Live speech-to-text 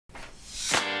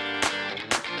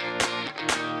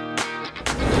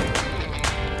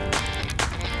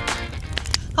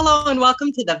Hello and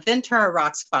welcome to the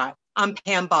VenturaRockSpot. I'm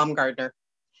Pam Baumgartner.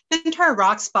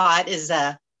 VenturaRockSpot is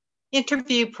a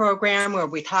interview program where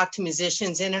we talk to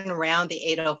musicians in and around the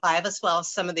 805, as well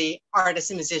as some of the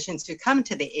artists and musicians who come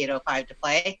to the 805 to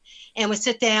play. And we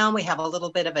sit down, we have a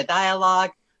little bit of a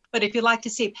dialogue. But if you'd like to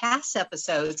see past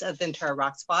episodes of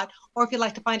VenturaRockSpot, or if you'd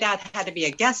like to find out how to be a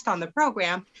guest on the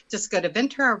program, just go to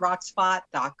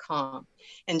VenturaRockSpot.com.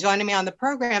 And joining me on the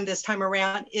program this time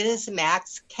around is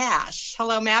Max Kasch.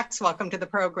 Hello, Max. Welcome to the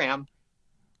program.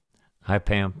 Hi,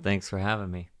 Pam. Thanks for having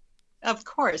me. Of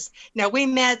course. Now, we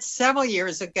met several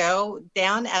years ago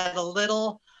down at a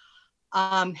little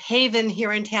haven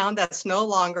here in town that's no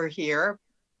longer here,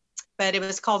 but it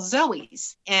was called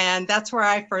Zoe's. And that's where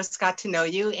I first got to know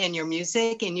you and your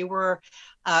music. And you were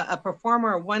a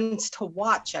performer once to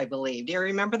watch, I believe. Do you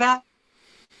remember that?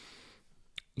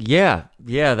 Yeah,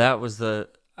 that was I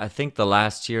think the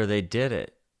last year they did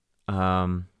it,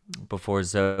 before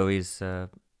Zoe's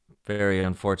very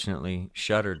unfortunately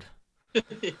shuttered.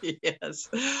 Yes.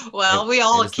 Well, we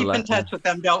all keep in touch with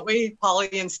them, don't we, Polly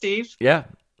and Steve? Yeah,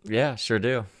 sure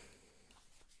do.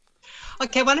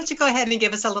 Okay, why don't you go ahead and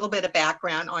give us a little bit of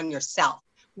background on yourself?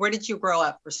 Where did you grow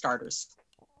up, for starters?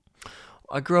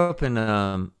 I grew up in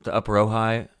the Upper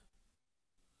Ojai,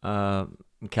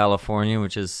 California,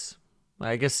 which is,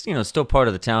 I guess, still part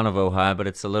of the town of Ojai, but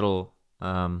it's a little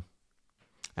out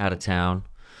of town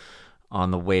on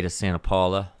the way to Santa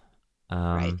Paula.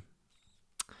 Right.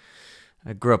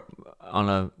 I grew up on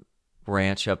a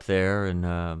ranch up there,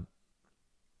 and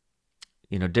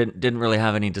didn't really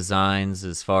have any designs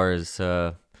as far as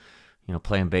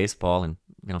playing baseball and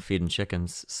feeding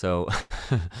chickens. So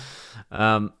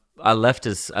I left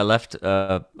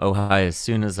Ojai as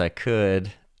soon as I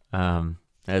could,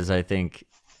 as I think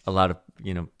a lot of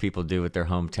people do with their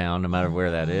hometown, no matter where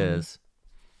that is.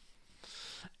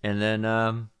 And then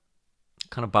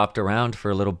kind of bopped around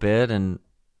for a little bit and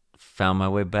found my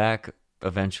way back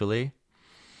eventually.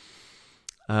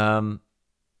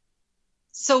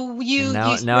 So you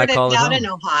started out in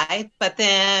Ojai, but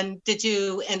then did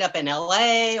you end up in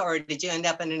LA, or did you end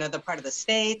up in another part of the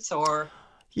States, or?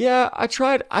 Yeah, I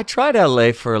tried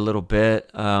LA for a little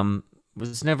bit.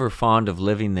 Was never fond of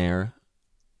living there,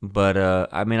 but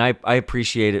I mean, I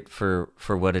appreciate it for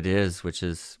what it is, which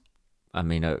is, I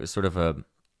mean, sort of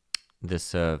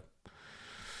this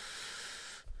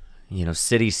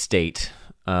city state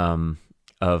of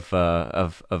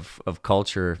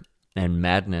culture and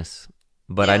madness.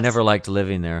 But yes. I never liked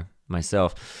living there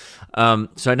myself,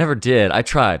 so I never did. I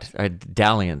tried. I had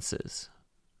dalliances,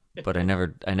 but I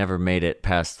never made it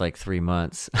past like 3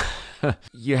 months.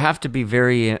 You have to be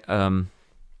very, I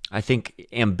think,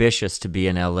 ambitious to be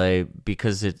in LA,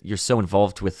 because you're so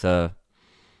involved with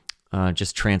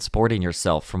just transporting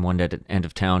yourself from one end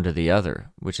of town to the other,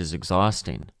 which is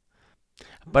exhausting.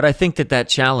 But I think that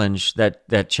challenge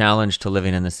to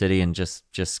living in the city and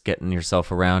just getting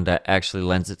yourself around actually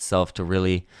lends itself to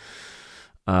really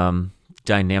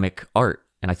dynamic art.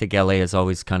 And I think LA has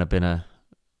always kind of been a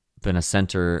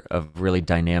center of really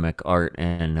dynamic art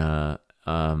and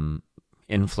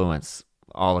influence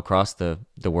all across the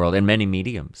world in many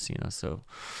mediums. So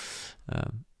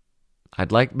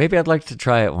I'd like to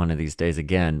try it one of these days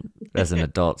again as an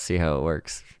adult, see how it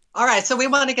works. All right, so we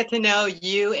want to get to know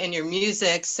you and your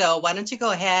music. So why don't you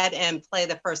go ahead and play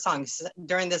the first song?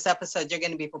 During this episode, you're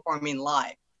going to be performing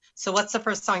live. So what's the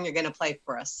first song you're going to play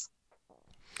for us?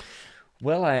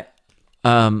 Well, I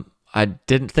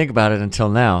didn't think about it until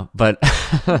now, but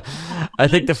I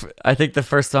think the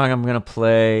first song I'm going to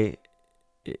play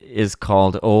is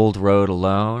called "Old Road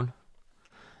Alone,"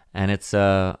 and it's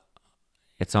on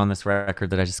this record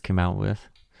that I just came out with,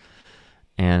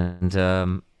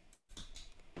 and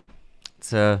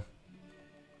it's a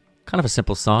kind of a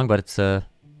simple song, but it's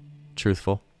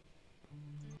truthful.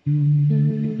 I'm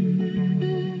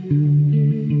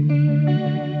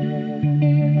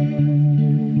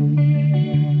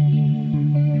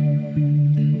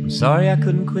sorry I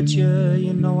couldn't quit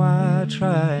you, I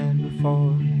tried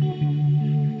before,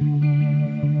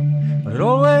 but it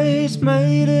always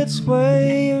made its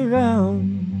way around.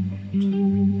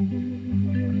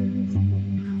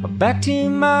 Back to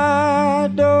my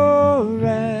door,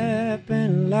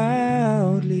 rapping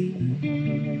loudly,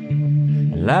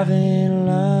 laughing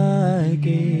like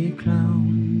a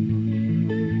clown.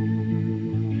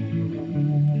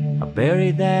 I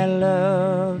buried that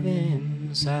love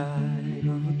inside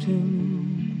of a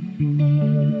tomb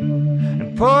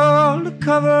and pulled the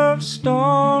cover of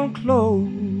stone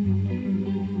closed.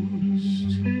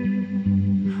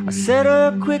 I said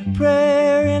a quick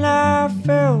prayer and I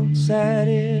felt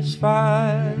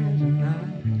satisfied, and I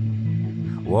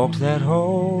walked that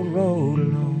whole road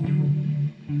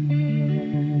alone.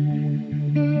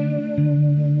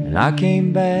 And I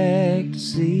came back to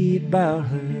see about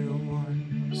her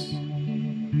once.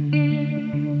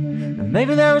 And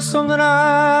maybe there was something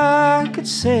I could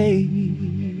say,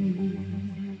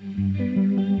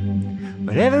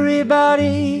 but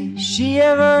everybody she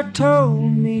ever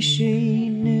told me she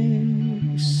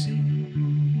knew said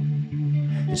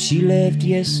that she left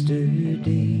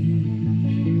yesterday.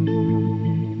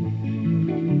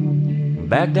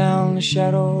 Back down the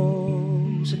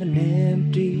shadows of an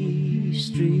empty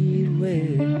street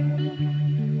where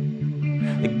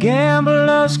the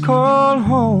gamblers call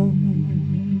home.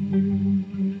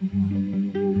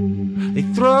 They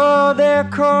throw their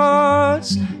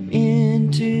cards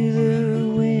into the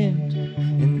wind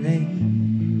and they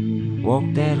walk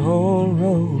that whole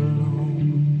road alone.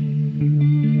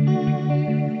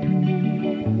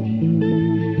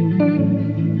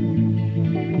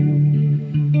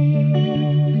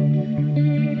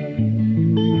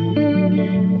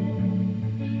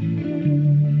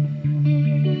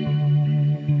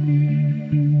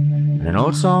 An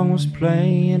old song was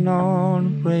playing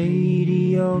on the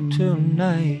radio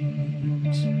tonight.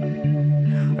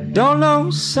 I don't know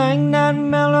who sang that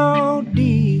melody,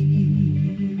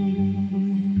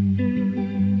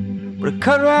 but it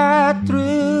cut right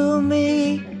through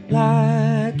me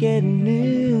like it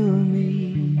knew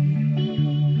me,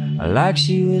 like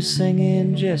she was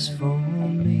singing just for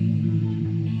me.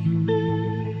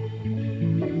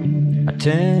 I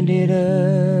turned it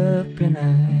up and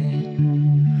I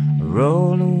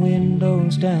roll the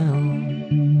windows down,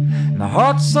 and the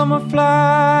hot summer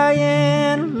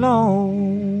flying alone.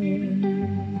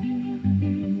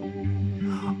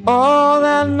 All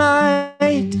that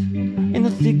night in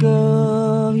the thick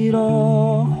of it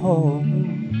all,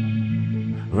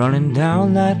 running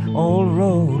down that old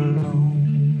road alone.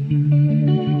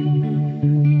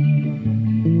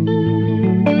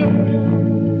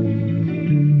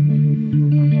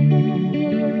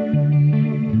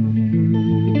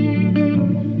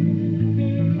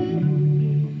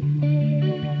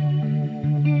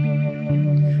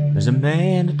 There's a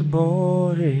man at the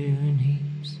border and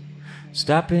he's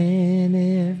stopping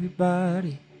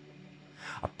everybody.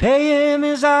 I pay him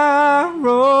as I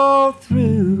roll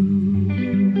through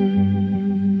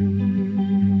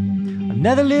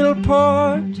another little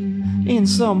port in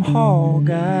some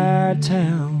hog-eyed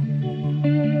town.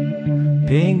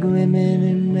 Pink women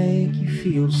and make you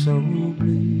feel so blue.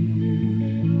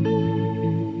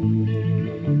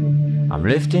 I'm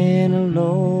lifting a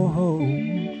load,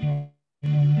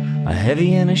 a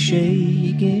heavy and a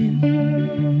shaking,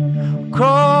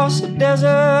 across a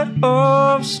desert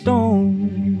of stone,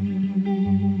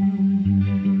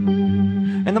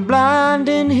 and the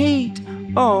blinding heat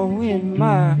all in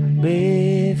my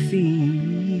bare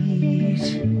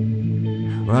feet,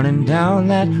 running down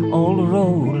that old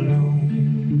road alone.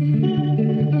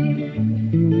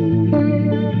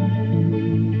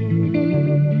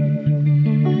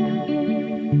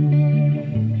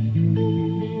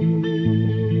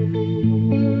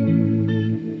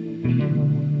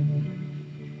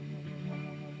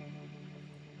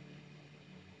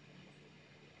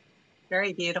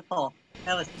 Very beautiful.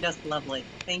 That was just lovely.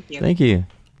 Thank you. Thank you.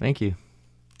 Thank you.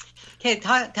 Okay,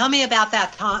 tell me about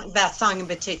that song in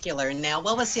particular. Now,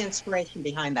 what was the inspiration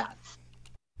behind that?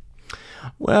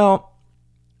 Well,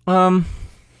 I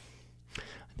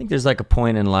think there's like a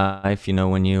point in life, you know,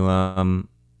 when you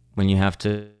have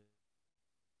to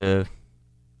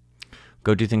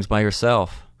go do things by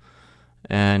yourself,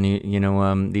 and you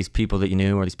know, these people that you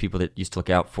knew or these people that used to look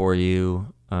out for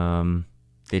you,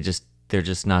 they're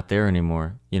just not there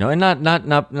anymore, you know, and not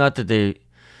that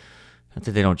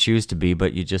they don't choose to be,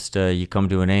 but you just you come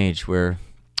to an age where,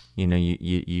 you know,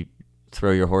 you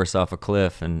throw your horse off a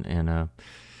cliff and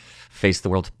face the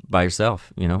world by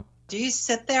yourself, you know. Do you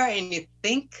sit there and you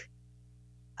think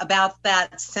about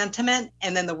that sentiment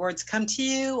and then the words come to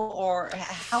you, or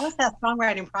how is that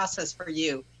songwriting process for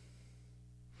you?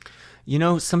 You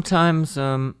know, sometimes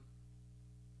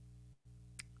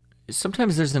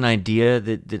there's an idea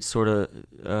that sort of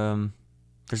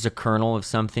there's a kernel of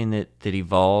something that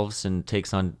evolves and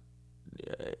takes on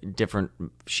different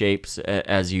shapes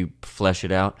as you flesh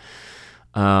it out.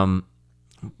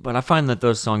 But I find that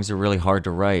those songs are really hard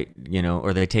to write, you know,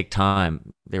 or they take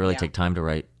time. They really take time to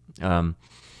write. And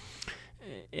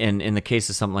in the case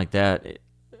of something like that,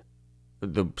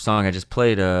 the song I just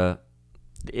played,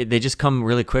 they just come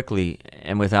really quickly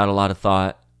and without a lot of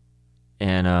thought,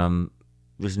 and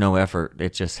there's no effort.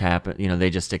 It just happened. You know, they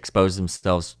just expose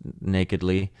themselves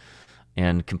nakedly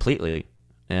and completely.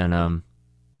 And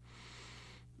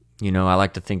You know, I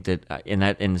like to think that in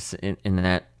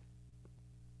that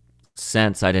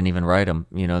sense, I didn't even write them.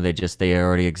 You know, they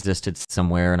already existed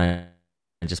somewhere, and I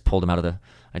just pulled them out of the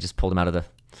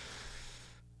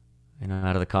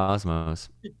out of the cosmos.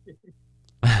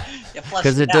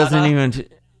 Because it doesn't even,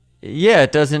 yeah,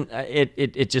 it doesn't.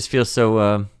 It just feels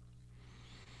so.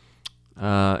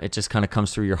 It just kind of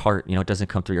comes through your heart. You know, it doesn't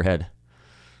come through your head.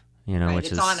 You know, right, which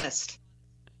it's is honest.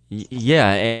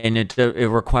 Yeah, and it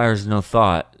requires no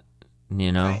thought.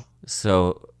 You know, Right.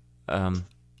 So.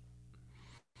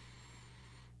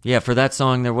 Yeah, for that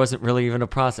song, there wasn't really even a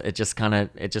process. It just kind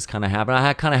of happened.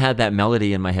 I kind of had that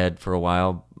melody in my head for a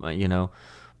while, you know,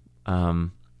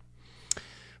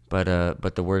 but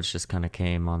the words just kind of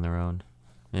came on their own.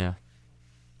 Yeah.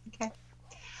 Okay.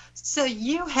 So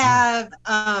you have,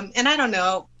 and I don't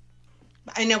know,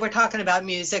 I know we're talking about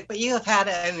music, but you have had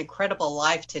an incredible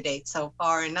life to date so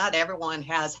far, and not everyone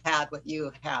has had what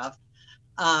you have.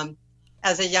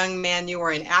 As a young man, you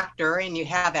were an actor, and you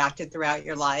have acted throughout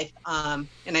your life. And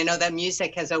I know that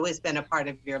music has always been a part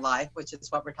of your life, which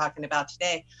is what we're talking about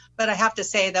today. But I have to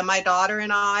say that my daughter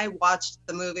and I watched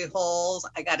the movie Holes,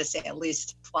 I got to say, at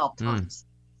least 12 times.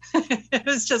 It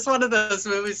was just one of those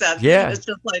movies that it's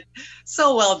just like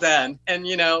so well done. And,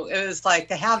 you know, it was like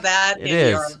to have that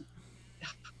your...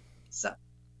 So,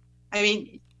 I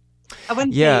mean, I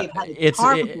wouldn't say you've had a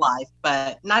charmed life,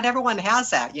 but not everyone has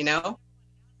that, you know?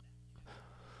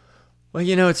 Well,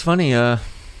 you know, it's funny. I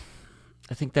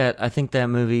think that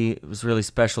movie was really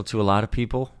special to a lot of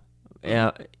people,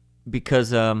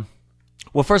 because well,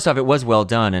 first off, it was well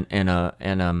done,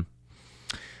 and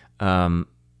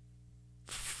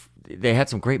they had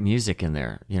some great music in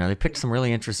there. You know, they picked some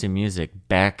really interesting music,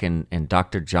 Beck and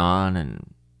Dr. John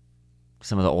and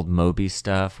some of the old Moby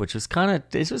stuff, which was kind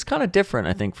of different,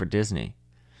 I think, for Disney.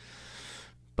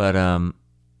 But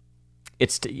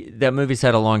that movie's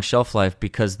had a long shelf life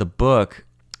because the book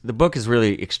is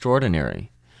really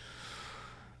extraordinary,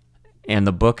 and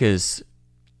the book is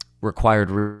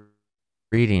required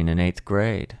reading in 8th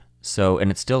grade. So, and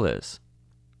it still is.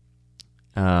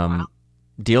 Wow.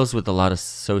 Deals with a lot of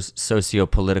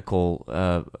socio-political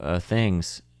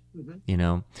things, you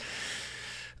know,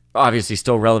 obviously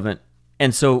still relevant.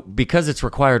 And so, because it's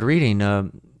required reading,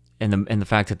 and the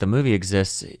fact that the movie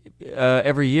exists,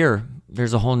 every year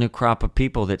there's a whole new crop of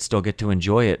people that still get to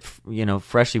enjoy it, you know,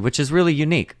 freshly, which is really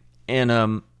unique.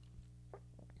 And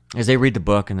as they read the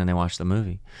book and then they watch the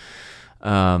movie.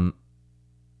 But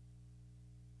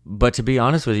to be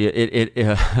honest with you,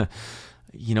 it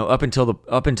you know, up until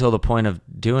the point of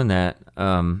doing that,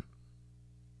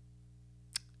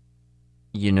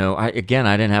 you know, I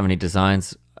didn't have any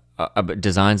designs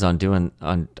on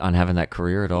having that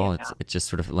career at all. It just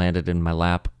sort of landed in my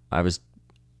lap. I was,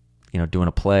 you know, doing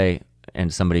a play,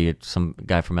 and some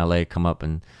guy from LA come up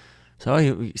and said, "Oh,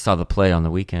 you saw the play on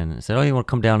the weekend?" And said, "Oh, you want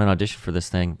to come down and audition for this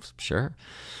thing?" Sure.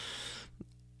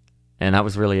 And that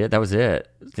was really it. That was it.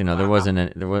 You know,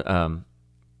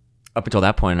 up until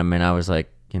that point, I mean, I was like,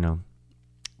 you know,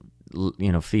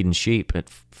 feeding sheep at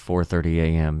 4:30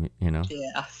 a.m. You know.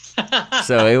 Yeah.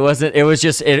 So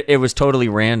it was totally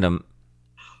random.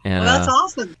 And, well, that's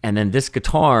awesome. And then this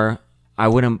guitar,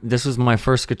 this was my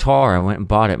first guitar. I went and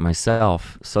bought it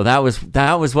myself. So that was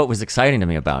what was exciting to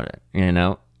me about it, you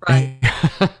know? Right.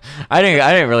 I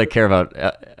didn't really care about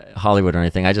Hollywood or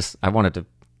anything. I wanted to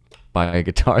buy a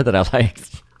guitar that I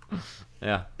liked.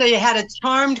 Yeah. So you had a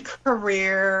charmed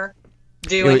career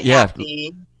doing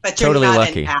acting, but you're totally not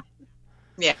lucky. an actor.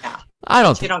 Yeah. I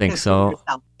don't think so.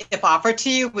 Yourself. If offered to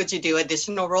you, would you do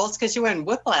additional roles? Because you were in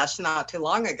Whiplash not too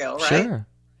long ago, right? Sure.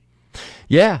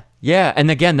 Yeah.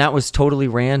 And again, that was totally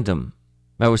random.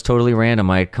 I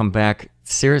had come back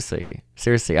seriously.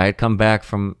 I had come back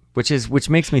from which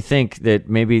makes me think that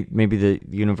maybe the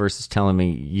universe is telling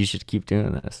me you should keep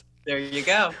doing this. There you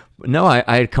go. No, I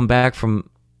had come back from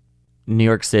New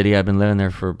York City. I've been living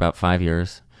there for about 5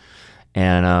 years,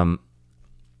 and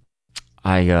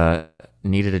I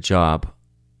needed a job.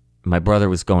 My brother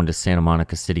was going to Santa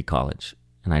Monica City College,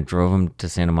 and I drove him to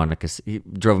Santa Monica.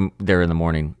 Drove him there in the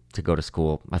morning to go to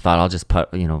school. I thought I'll just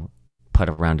putt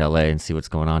around LA and see what's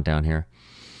going on down here.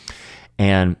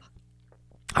 And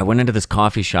I went into this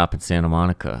coffee shop in Santa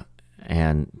Monica,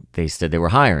 and they said they were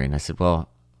hiring. I said, well,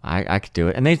 I could do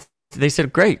it. And they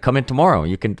said, great, come in tomorrow.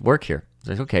 You can work here. I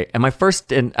was like, okay. And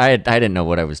I didn't know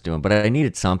what I was doing, but I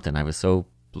needed something. I was so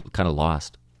kind of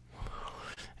lost.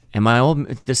 And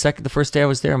the first day I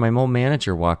was there, my old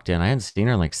manager walked in. I hadn't seen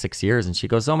her in like 6 years, and she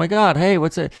goes, "Oh my God, hey,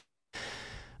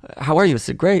 how are you?" I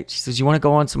said, "Great." She says, "You want to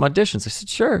go on some auditions?" I said,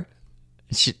 "Sure."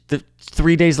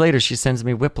 3 days later, she sends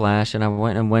me Whiplash, and I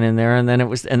went in there, and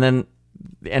then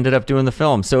ended up doing the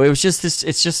film. So it was just this.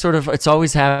 It's just sort of. It's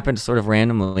always happened sort of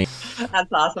randomly.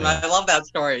 That's awesome. I love that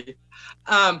story.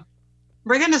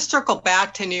 We're going to circle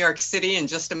back to New York City in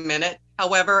just a minute.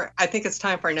 However, I think it's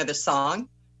time for another song.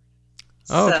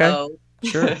 Oh, okay.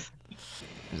 Sure.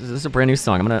 This is a brand new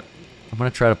song. I'm gonna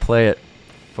try to play it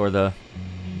for the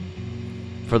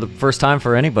first time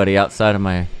for anybody outside of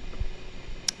my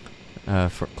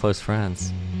for close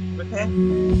friends. Okay.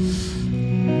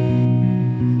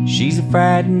 She's a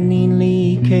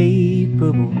frighteningly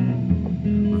capable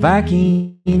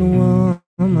Viking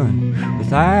woman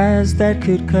with eyes that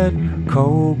could cut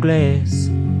cold glass.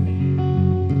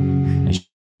 And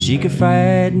she could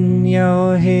frighten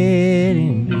your head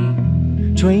and be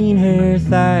between her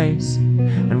thighs,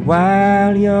 and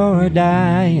while you're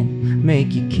dying,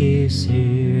 make you kiss her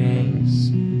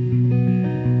ass.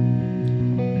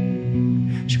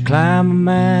 She'll climb a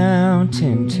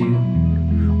mountain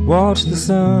to watch the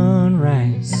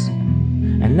sunrise,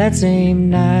 and that same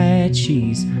night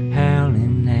she's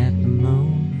howling at the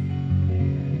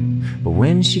moon. But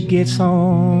when she gets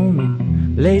home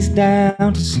and lays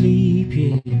down to sleep,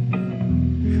 yeah,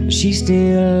 she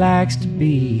still likes to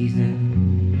be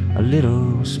a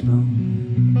little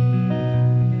spoon.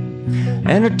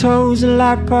 And her toes are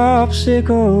like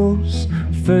popsicles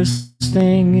first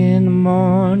thing in the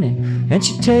morning, and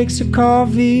she takes her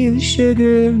coffee with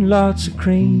sugar and lots of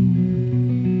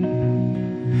cream.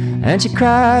 And she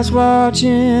cries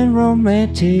watching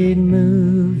romantic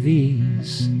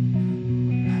movies.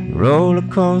 Roller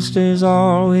coasters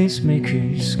always make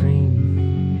her scream.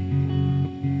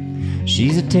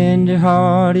 She's a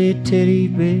tender-hearted teddy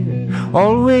bear,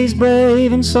 always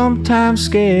brave and sometimes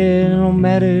scared. No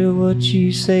matter what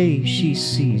you say, she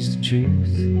sees the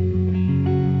truth.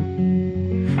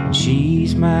 And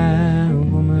she's my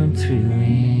woman through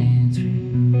and through.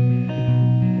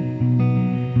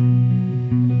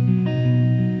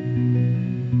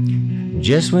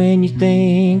 Just when you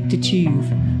think that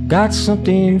you've got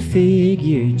something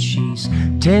figured, she's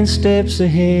 10 steps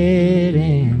ahead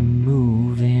and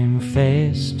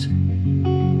fast,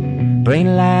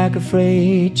 brain like a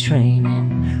freight train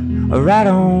and right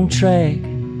on track.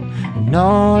 And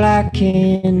all I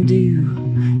can do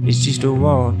is just to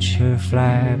watch her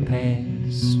fly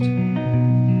past.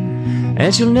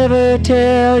 And she'll never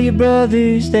tell your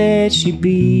brothers that she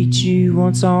beat you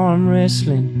once arm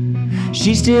wrestling.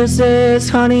 She still says,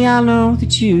 honey, I know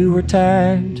that you were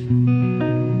tired,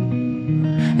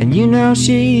 and you know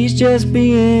she's just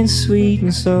being sweet,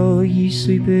 and so you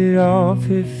sweep it off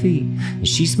her feet, and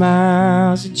she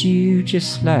smiles at you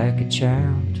just like a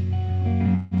child.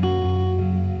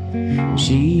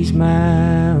 She's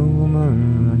my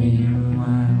woman running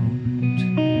wild.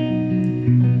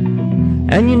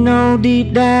 And you know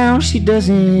deep down she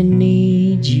doesn't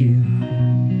need you,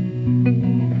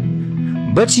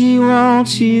 but she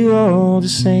wants you all the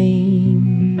same.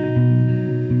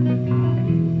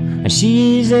 And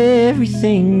she's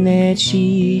everything that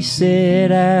she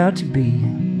set out to be,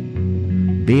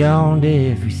 beyond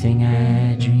everything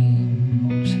I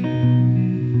dreamed,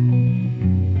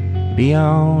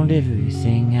 beyond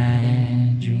everything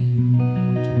I dreamed.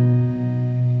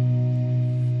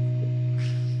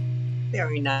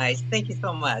 Very nice. Thank you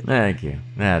so much. Thank you.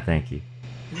 Thank you.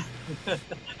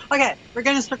 Okay, we're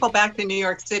going to circle back to New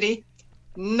York City.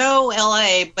 No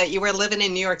LA, but you were living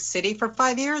in New York City for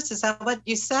 5 years. Is that what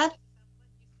you said?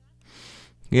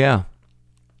 Yeah.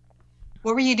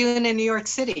 What were you doing in New York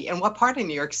City? And what part of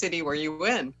New York City were you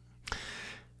in?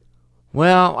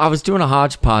 Well, I was doing a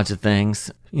hodgepodge of things,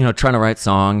 you know, trying to write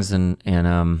songs and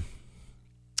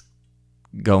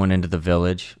going into the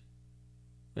Village,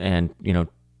 and you know,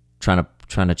 trying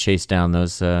to chase down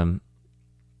those you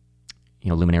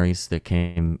know, luminaries that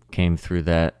came through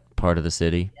that part of the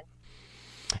city.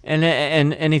 And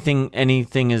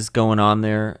anything is going on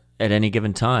there at any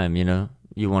given time, you know.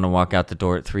 You want to walk out the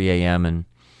door at 3 a.m. and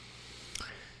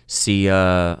see, you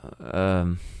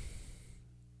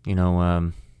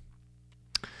know,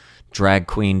 drag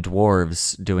queen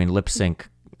dwarves doing lip sync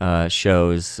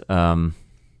shows.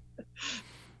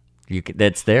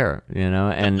 That's there, you know,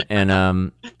 and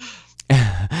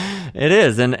it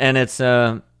is, and it's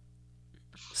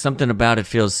something about it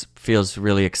feels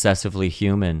really excessively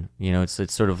human. You know,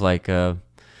 it's sort of like no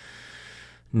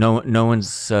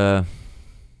one's gonna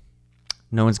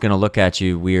look at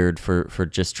you weird for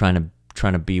just trying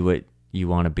to be what you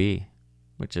want to be,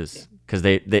 which is because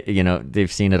they you know,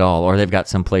 they've seen it all, or they've got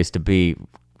some place to be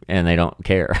and they don't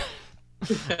care,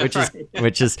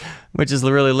 which is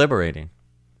really liberating.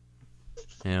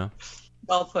 You know.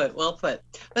 Well put, well put.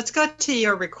 Let's go to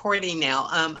your recording now.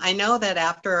 I know that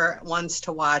after Ones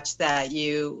to Watch that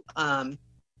you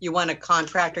you won a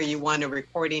contract or you won a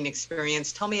recording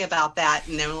experience. Tell me about that,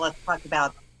 and then let's talk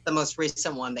about the most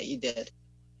recent one that you did.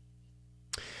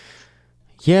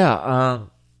 Yeah,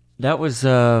 that was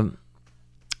an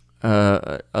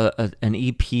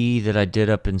EP that I did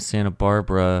up in Santa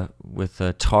Barbara with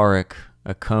Tarek,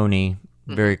 a Coney,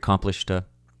 very accomplished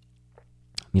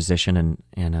musician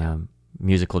and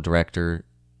musical director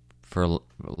for a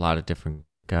lot of different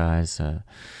guys.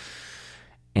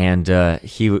 And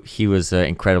he was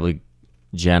incredibly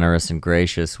generous and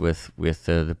gracious with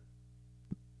the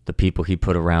people he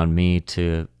put around me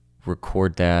to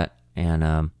record that.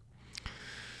 And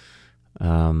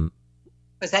was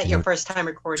that your first time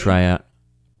recording? Try out.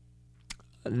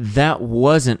 That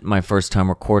wasn't my first time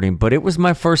recording, but it was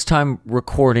my first time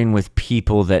recording with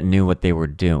people that knew what they were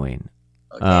doing.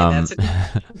 Okay, that's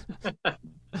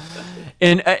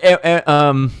and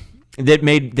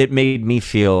that made me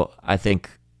feel, I think,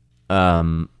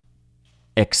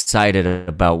 excited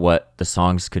about what the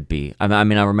songs could be. I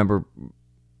mean, I remember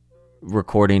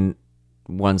recording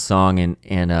one song and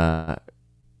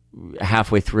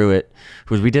halfway through it,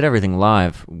 because we did everything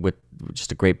live with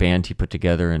just a great band he put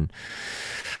together, and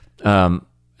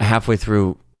halfway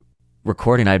through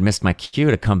recording, I had missed my cue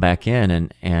to come back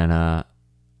in, and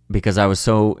because I was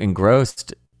so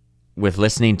engrossed with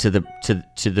listening to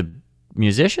the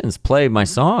musicians play my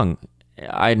song,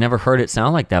 I had never heard it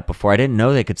sound like that before. I didn't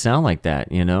know they could sound like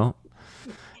that, you know,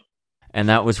 and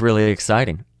that was really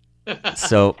exciting.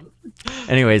 So,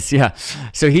 anyways, yeah.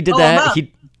 So he did that.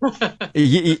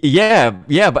 Yeah,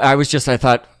 but I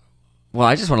thought, well,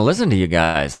 I just want to listen to you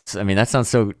guys. I mean, that sounds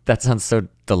so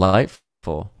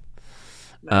delightful.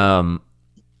 And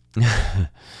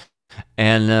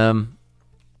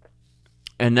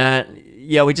that,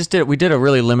 yeah, we did a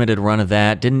really limited run of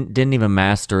that. Didn't even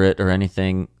master it or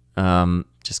anything.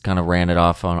 Just kind of ran it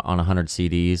off on 100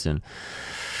 CDs. And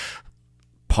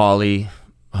Polly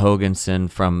Hoganson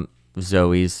from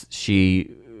Zoe's,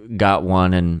 she got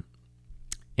one,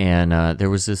 and there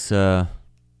was this event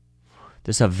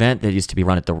that used to be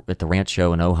run at the ranch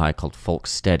show in Ojai called Folk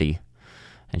Steady,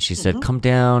 and she said, come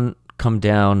down,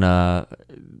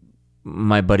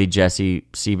 my buddy Jesse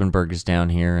Siebenberg is down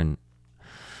here, and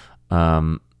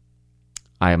I'm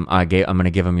going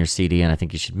to give him your CD, and I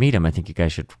think you should meet him. I think you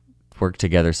guys should work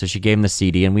together. So she gave him the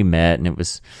CD, and we met, and it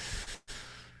was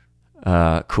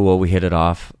cool. We hit it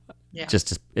off,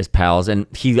 just as pals. And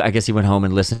I guess he went home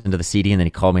and listened to the CD, and then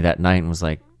he called me that night and was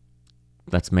like,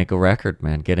 "Let's make a record,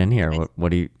 man. Get in here. What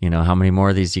do you know? How many more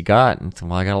of these you got?" And I said,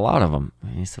 "Well, I got a lot of them."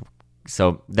 And he said,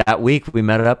 so that week we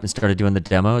met up and started doing the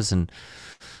demos, and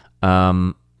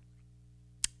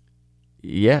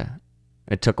yeah,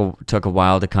 it took a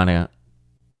while to kind of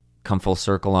come full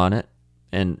circle on it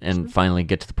and finally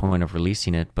get to the point of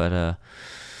releasing it. But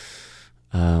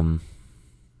I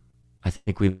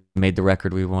think we made the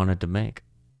record we wanted to make.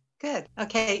 Good.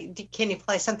 Okay. Can you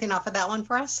play something off of that one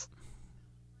for us?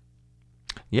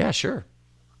 Yeah, sure.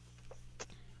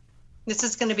 This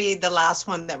is going to be the last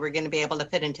one that we're going to be able to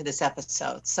fit into this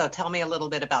episode. So tell me a little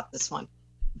bit about this one.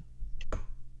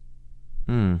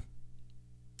 Well,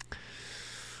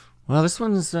 this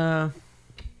one's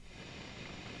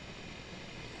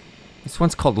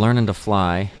called Learning to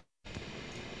Fly.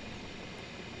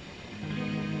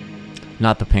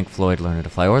 Not the Pink Floyd Learning to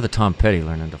Fly, or the Tom Petty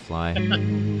Learning to Fly.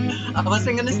 I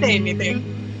wasn't going to say anything.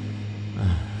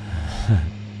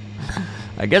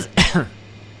 I guess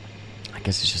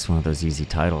it's just one of those easy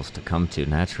titles to come to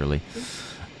naturally.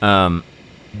 And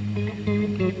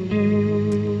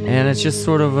it's just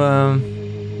sort of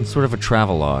a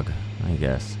travelogue, I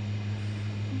guess.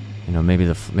 You know, maybe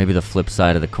the flip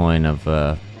side of the coin of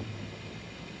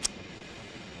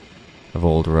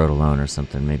Old Road Alone or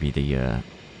something. Maybe the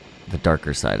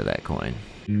darker side of that coin.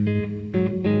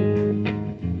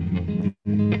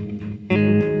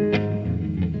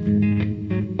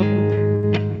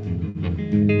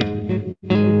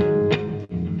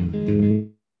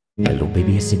 Hello,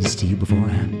 baby, I said this to you before.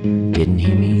 Didn't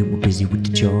hear me, you were busy with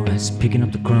the chores, picking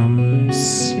up the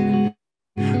crumbs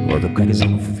or the crackers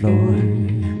on the floor.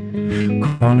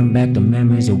 Calling back the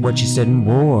memories of what you said and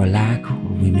wore, like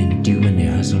women do when they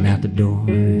hustle out the door.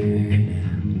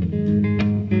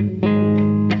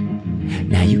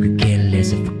 Now you could care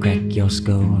less if I crack your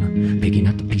skull, picking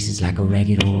out the pieces like a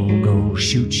ragged old gold.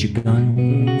 Shoot your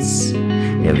guns,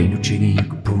 there ain't no trigger you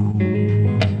can pull.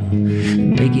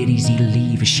 Make it easy to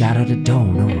leave a shot at the door.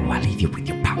 No, I leave you with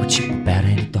your power chip about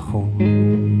it at the hole.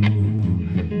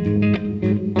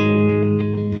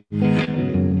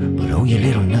 But oh, you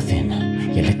little nothing,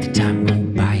 you let the time go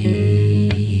by.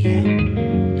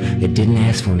 You didn't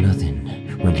ask for nothing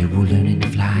when you were learning to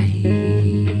fly.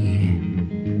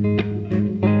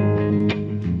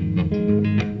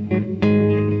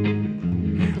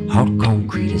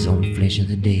 flash of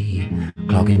the day,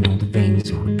 clogging all the veins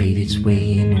so it pave its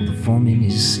way, and all the foreman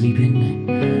is sleeping,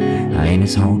 and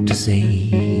it's hard to say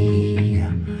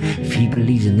if he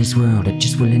believes in this world are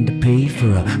just willing to pay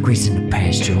for a grace in the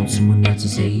pasture on someone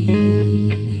else's hay.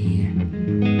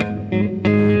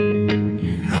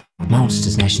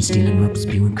 Monsters gnashing, stealing ropes,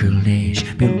 spewing curdled ash,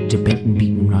 built to bent and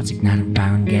beaten rods, igniting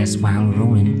fire and gas while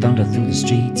rolling thunder through the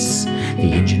streets. The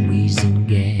engine wheezing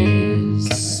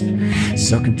gas,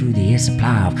 sucking through the air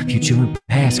supply of future and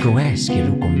past. Go ask your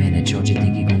local manager, what you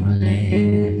think you're gonna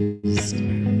last?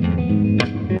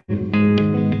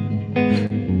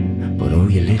 But oh,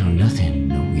 you little nothing,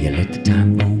 no, you let the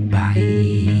time go by.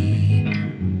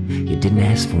 You didn't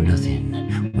ask for nothing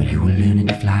when you were learning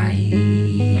to fly.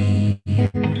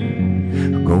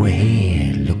 Go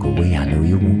ahead, look away, I know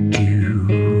you want to.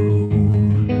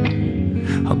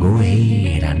 Oh, go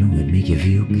ahead, I know it'd make you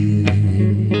feel good.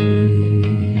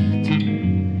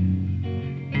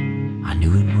 I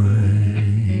knew it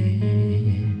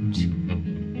would.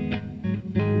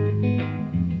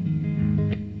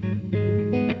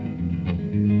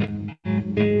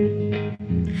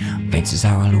 Fences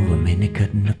are all over, man, they're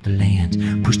cutting up the land,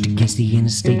 pushed against the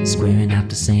interstate, squaring out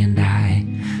the sand. I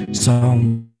saw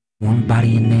one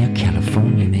body in there,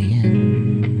 California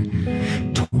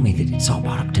man, told me that it's all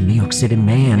brought up to New York City,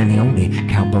 man, and the only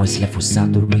cowboys left was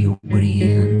south of Rio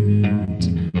Grande.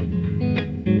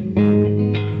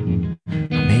 I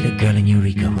met a girl in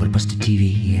Eureka with a busted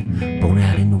TV, born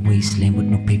out in the wasteland with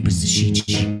no papers to sheet.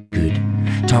 She could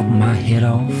talk my head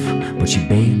off, but she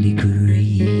barely could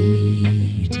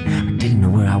read. I didn't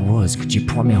know where I was, could you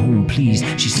point me home please?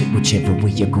 She said, whichever way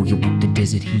you go, you walk the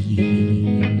desert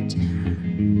heat.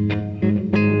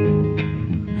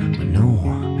 But no,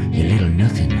 you little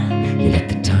nothing, you let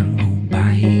the time go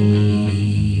by.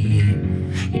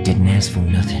 You didn't ask for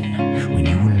nothing when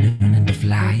you were learning to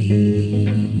fly.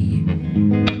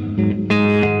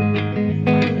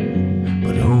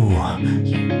 But oh,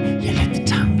 you let the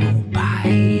time go by.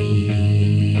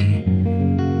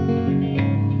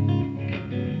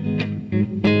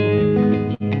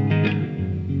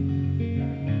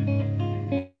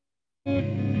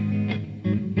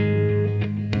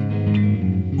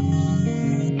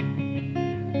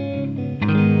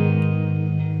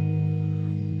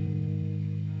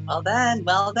 Well done,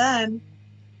 well done.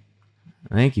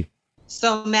 Thank you.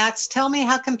 So Max, tell me,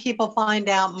 how can people find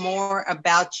out more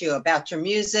about you, about your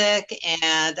music,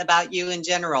 and about you in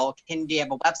general? Do you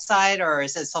have a website, or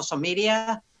is it social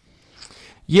media?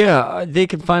 Yeah, they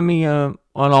can find me on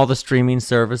all the streaming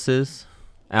services,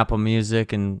 Apple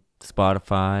Music and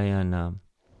Spotify and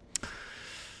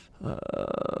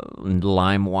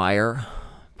LimeWire,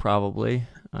 probably.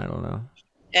 I don't know.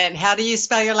 And how do you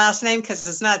spell your last name? Because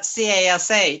it's not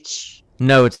C-A-S-H.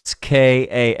 No, it's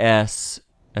K-A-S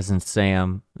as in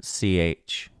Sam,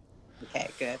 C-H. Okay,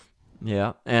 good.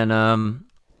 Yeah, and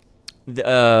they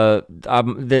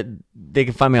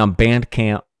can find me on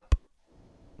Bandcamp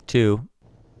too.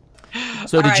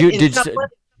 So All did right, you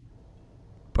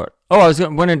I was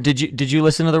wondering, did you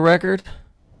listen to the record?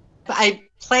 I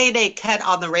played a cut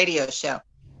on the radio show.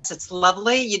 It's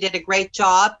lovely. You did a great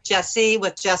job, Jesse,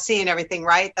 with Jesse and everything,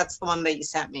 right? That's the one that you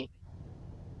sent me.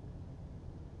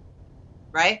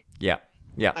 Right? Yeah.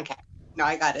 Yeah. Okay. No,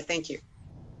 I got it. Thank you.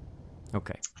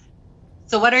 Okay.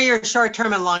 So what are your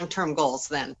short-term and long-term goals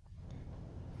then?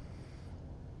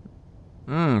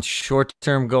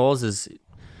 Short-term goals is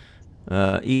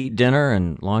eat dinner,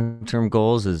 and long-term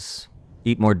goals is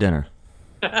eat more dinner.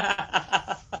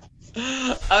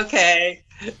 Okay,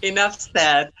 enough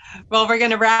said. Well, we're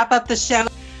going to wrap up the show.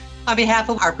 On behalf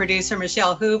of our producer,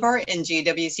 Michelle Hoover, in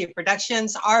GWC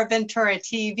Productions,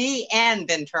 OurVenturaTV, and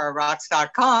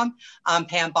VenturaRocks.com, I'm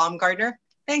Pam Baumgartner.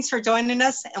 Thanks for joining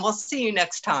us, and we'll see you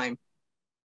next time.